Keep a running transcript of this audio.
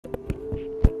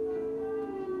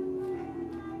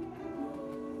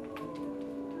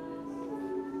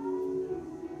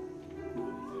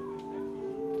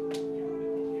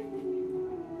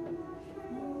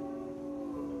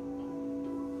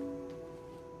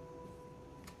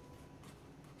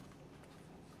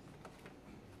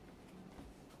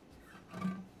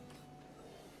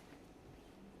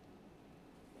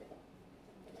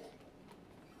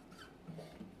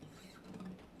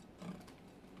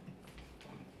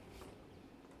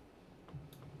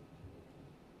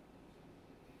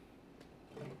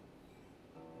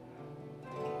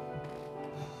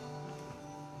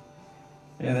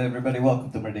Hey there, everybody. Welcome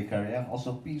to Merdekaria.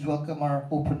 Also, please welcome our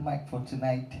open mic for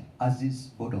tonight,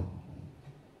 Azizbodoh.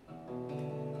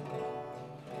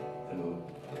 Halo,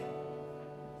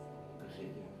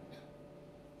 Derrida.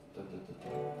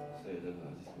 Saya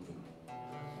adalah Azizbodoh.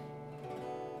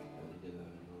 Derrida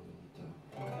Normanguitar.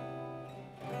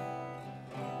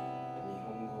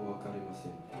 Nihongo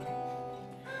wakarimasen.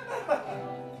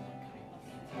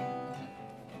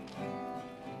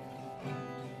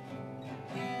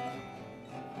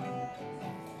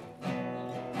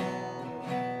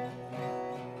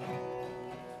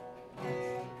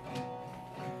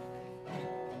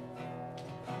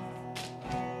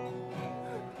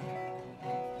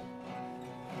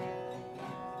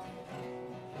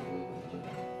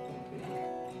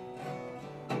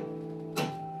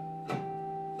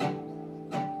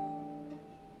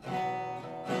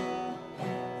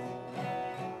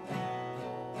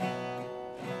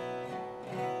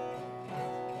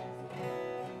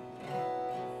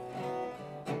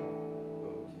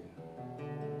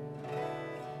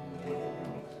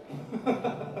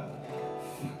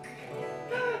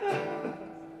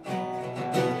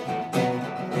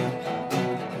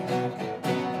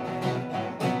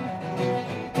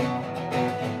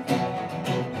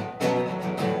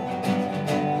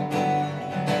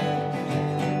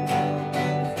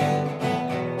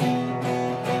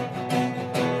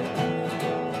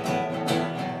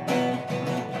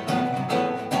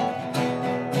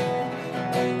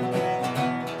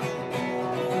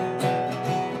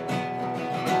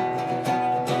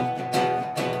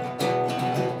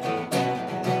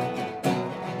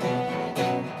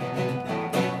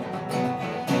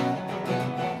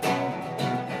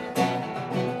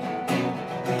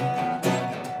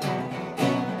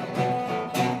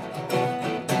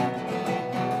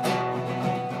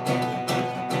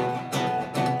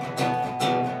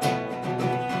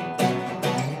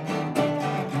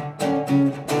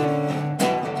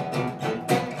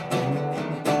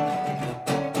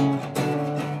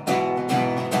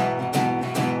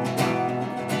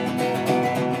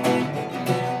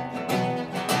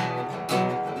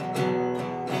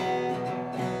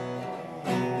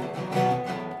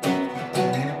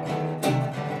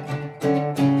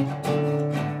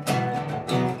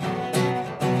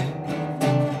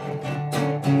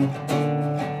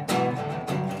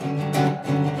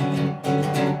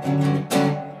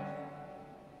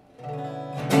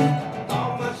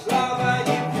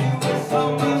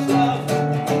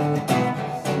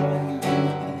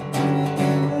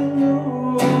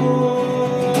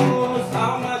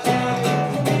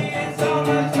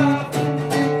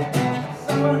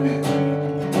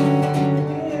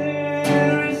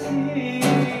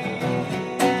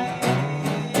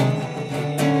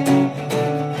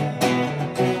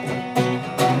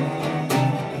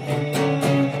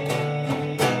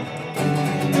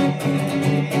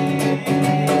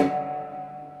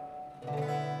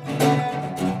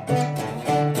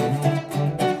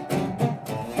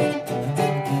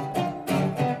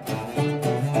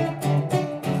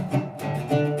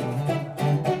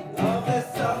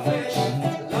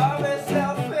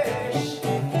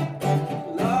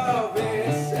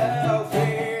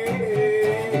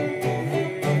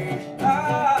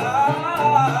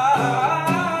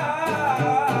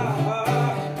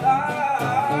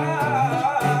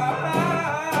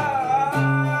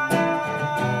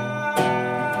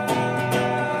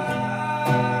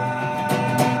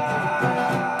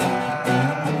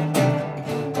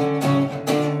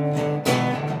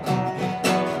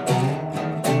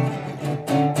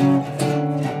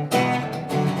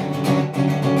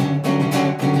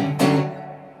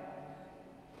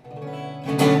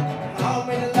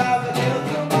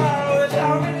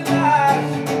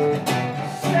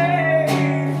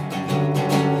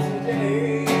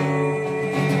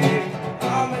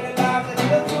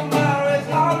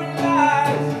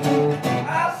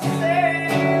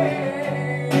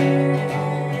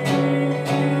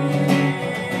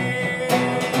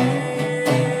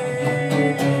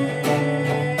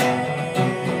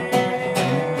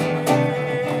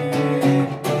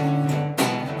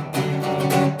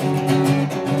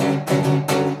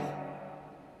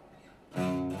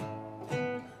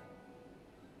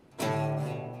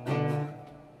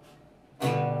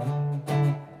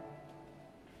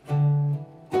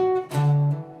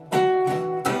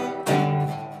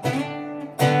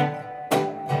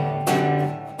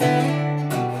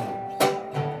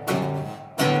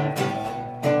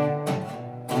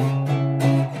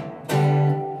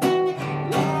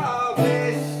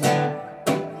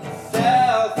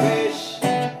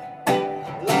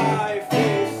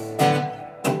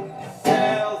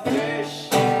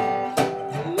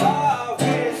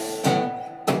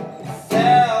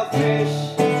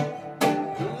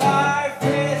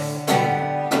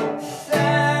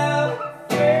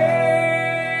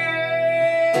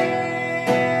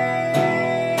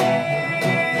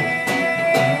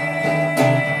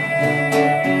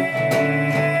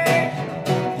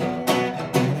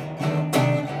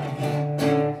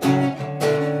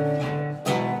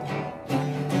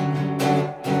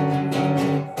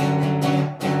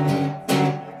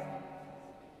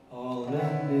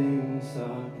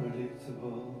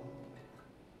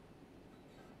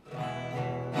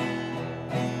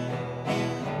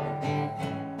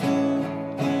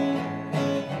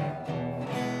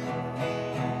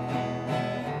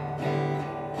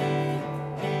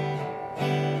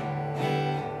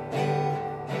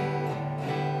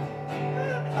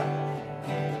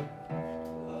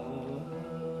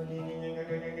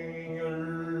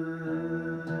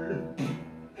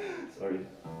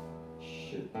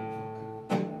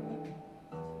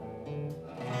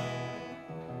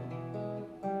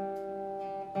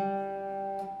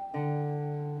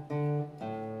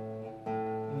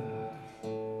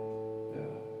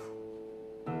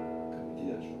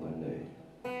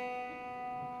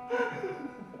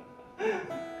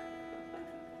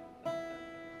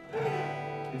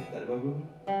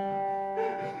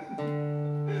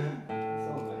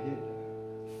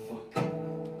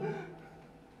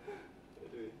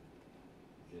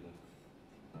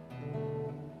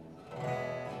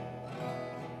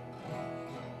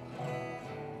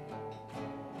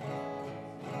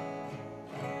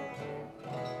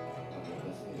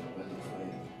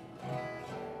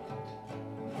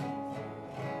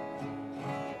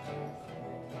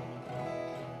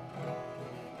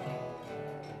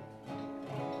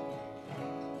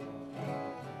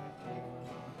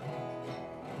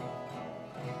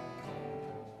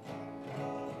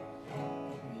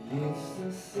 Used to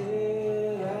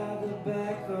sit at the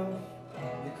back of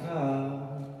the car.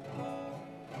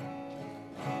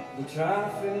 The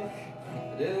traffic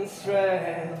didn't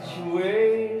stretch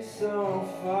away so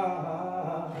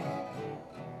far.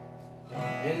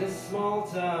 In this small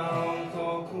town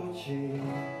called Kochi.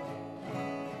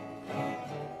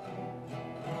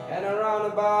 And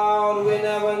around about we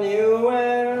never knew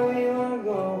where we were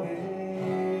going.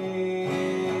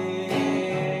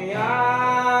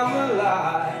 I'm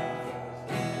alive,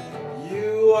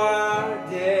 you are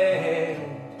dead.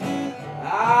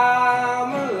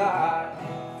 I'm alive,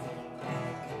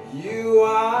 you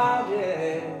are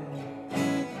dead.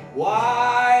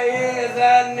 Why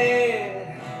isn't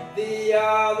it the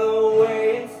other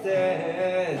way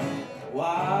instead?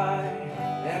 Why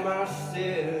am I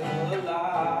still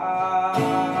alive?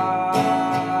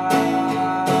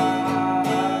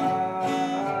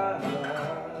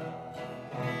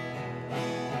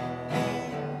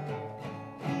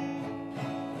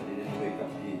 I didn't wake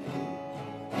up easily.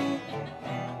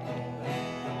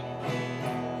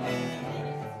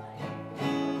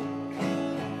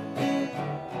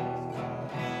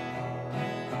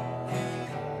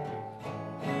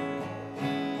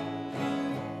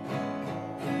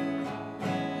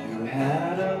 You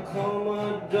had a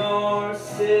Commodore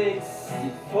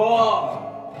 64.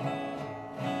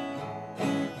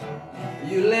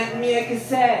 You lent me a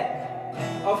cassette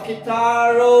of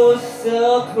Kitaro's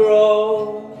Silk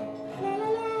Road.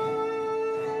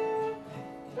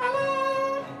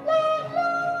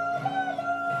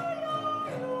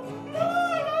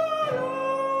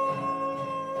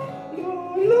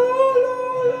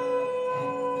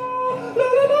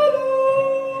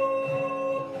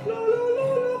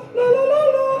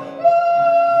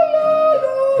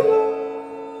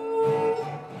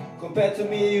 Compared to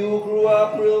me, you grew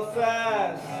up real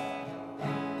fast.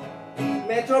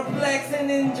 Metroplex and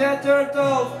Ninja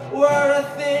Turtles were a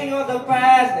thing of the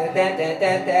past.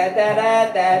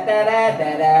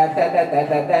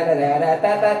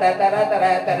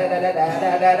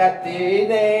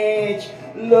 Teenage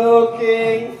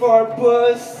looking for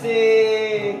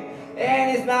pussy.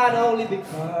 And it's not only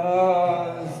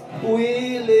because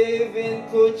we live in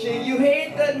Kochi. You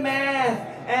hated math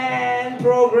and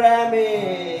programming.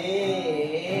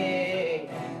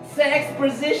 Sex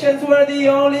positions were the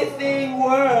only thing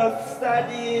worth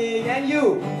studying. And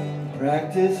you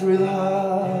practice real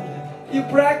hard. You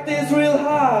practice real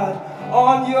hard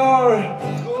on your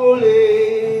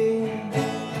schooling.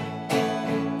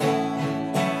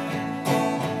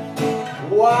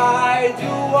 Why do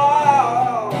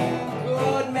all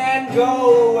good men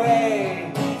go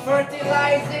away?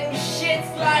 Fertilizing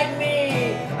shits like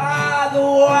me are the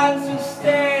ones who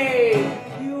stay.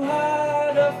 You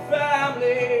had a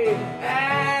family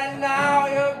and now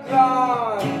you're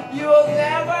gone. You'll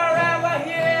never ever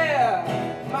hear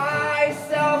my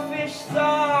selfish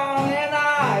song, and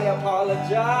I apologize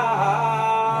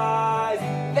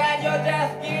that your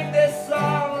death gave this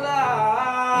song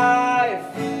life.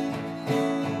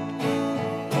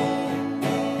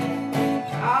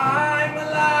 I'm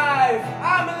alive,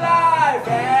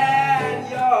 and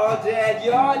you're dead,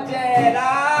 you're dead.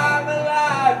 I'm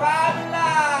alive,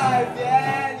 and you're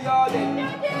dead, you're dead.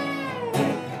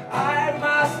 I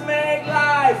must make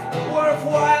life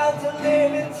worthwhile to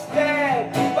live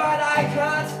instead, but I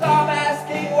can't stop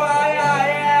asking why I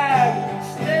am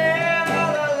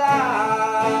still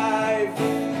alive.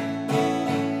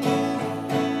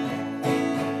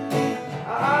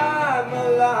 I'm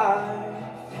alive,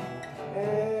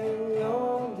 and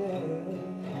you're dead.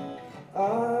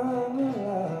 I'm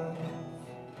alive,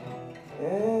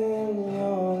 and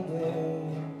you're dead.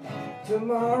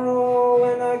 Tomorrow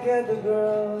when I get the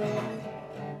girl,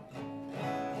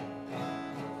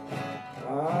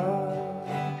 I'll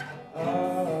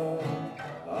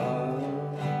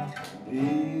be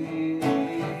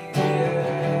there.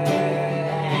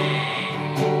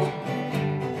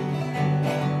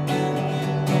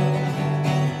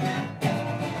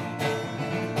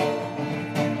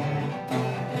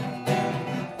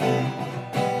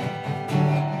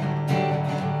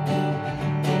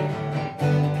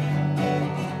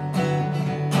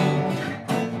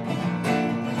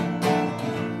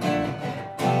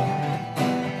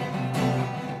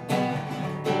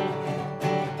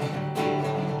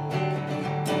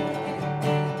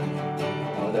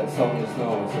 That song just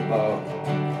now was about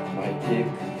my dick.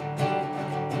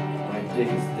 My dick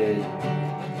is dead.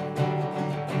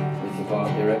 It's about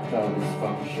erectile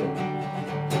dysfunction.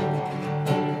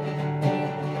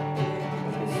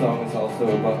 And this song is also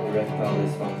about erectile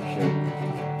dysfunction.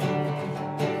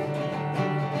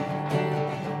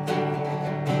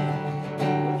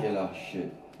 Okay lah,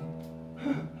 shit.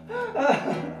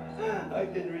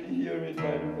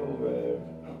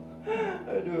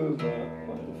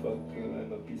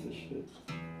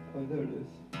 Oh, there it is.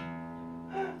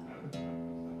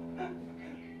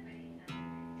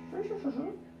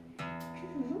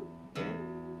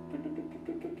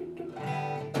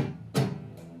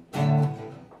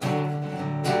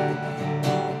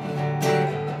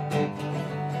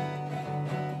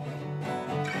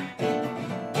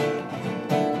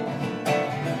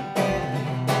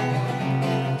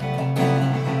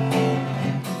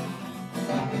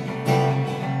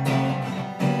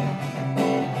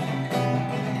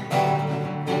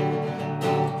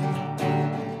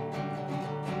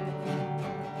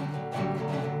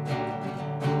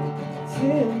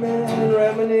 And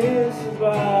reminisce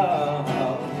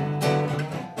about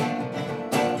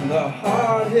the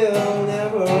heart he'll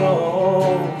never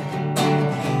own.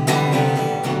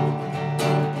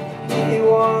 He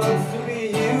wants to be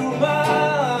human,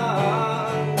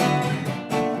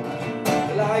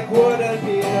 like wooden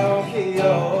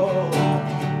Pinocchio.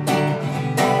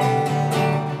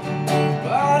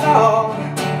 But all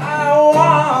I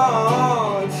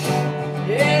want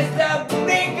is the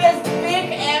biggest dick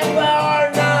ever.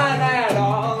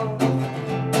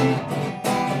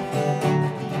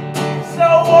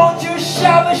 Won't you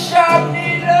shove a sharp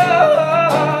needle?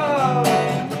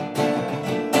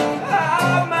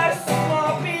 I'm a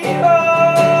small beetle.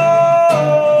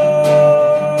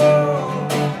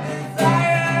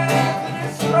 Desire to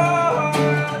destroy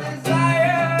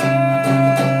desire.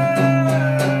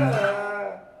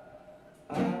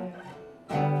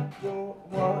 I don't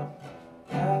want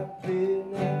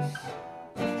happiness.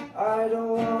 I don't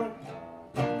want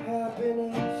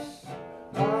happiness.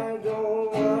 I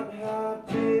don't want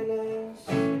happiness.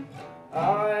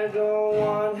 I don't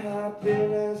want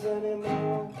happiness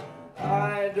anymore.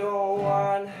 I don't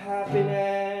want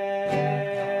happiness.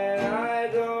 I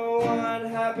don't want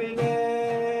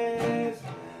happiness.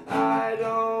 I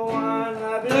don't want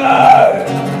happiness.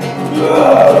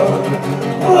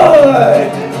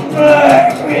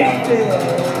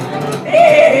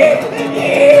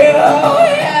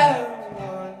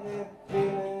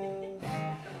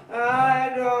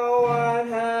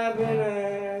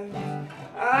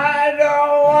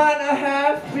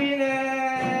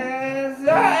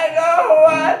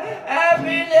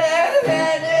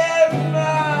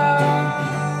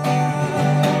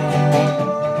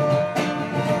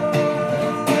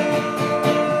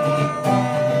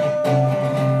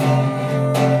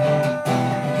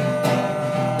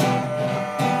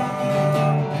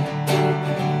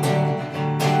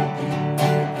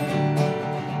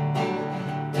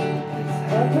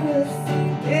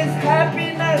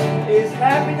 Is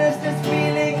happiness just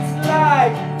feelings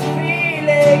like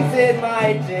feelings in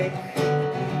my dick?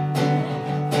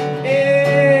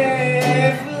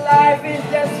 If life is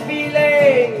just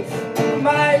feelings,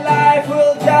 my life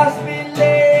will just be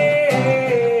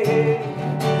lame.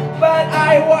 But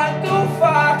I want to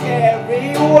fuck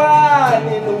everyone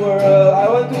in the world. I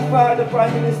want to fuck the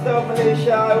Prime Minister of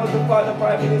Malaysia. I want to fuck the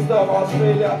Prime Minister of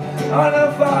Australia. I want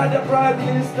to fuck the Prime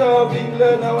Minister of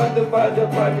England. I want to fuck the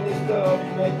Prime Minister of the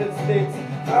United States.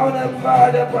 I want to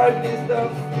fuck the Prime Minister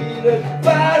of Sweden.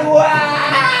 But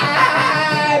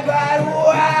why? But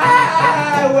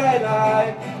why? When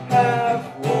I have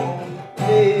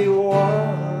only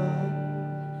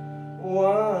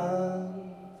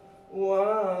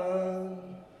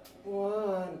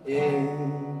one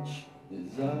inch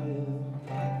desire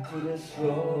to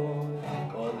destroy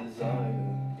all desire.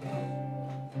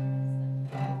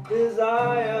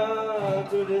 Desire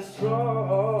to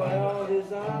destroy all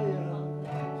desires.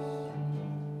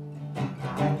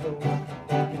 I don't want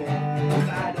happiness.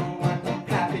 I don't want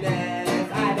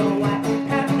happiness. I don't want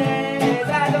happiness.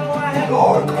 I don't want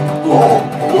happiness.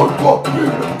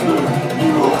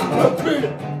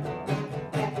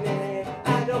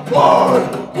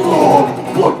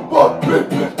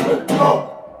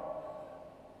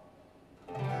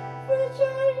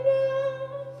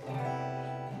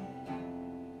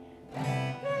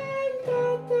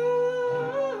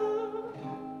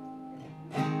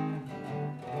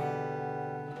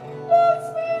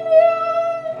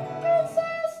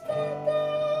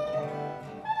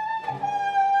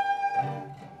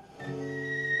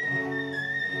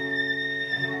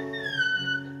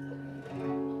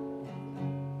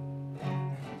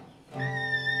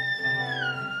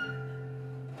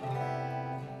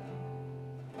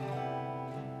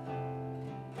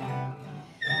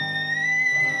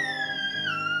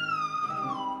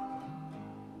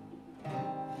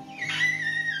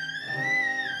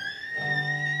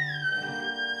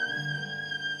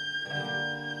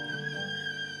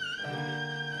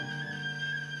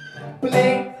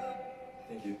 Play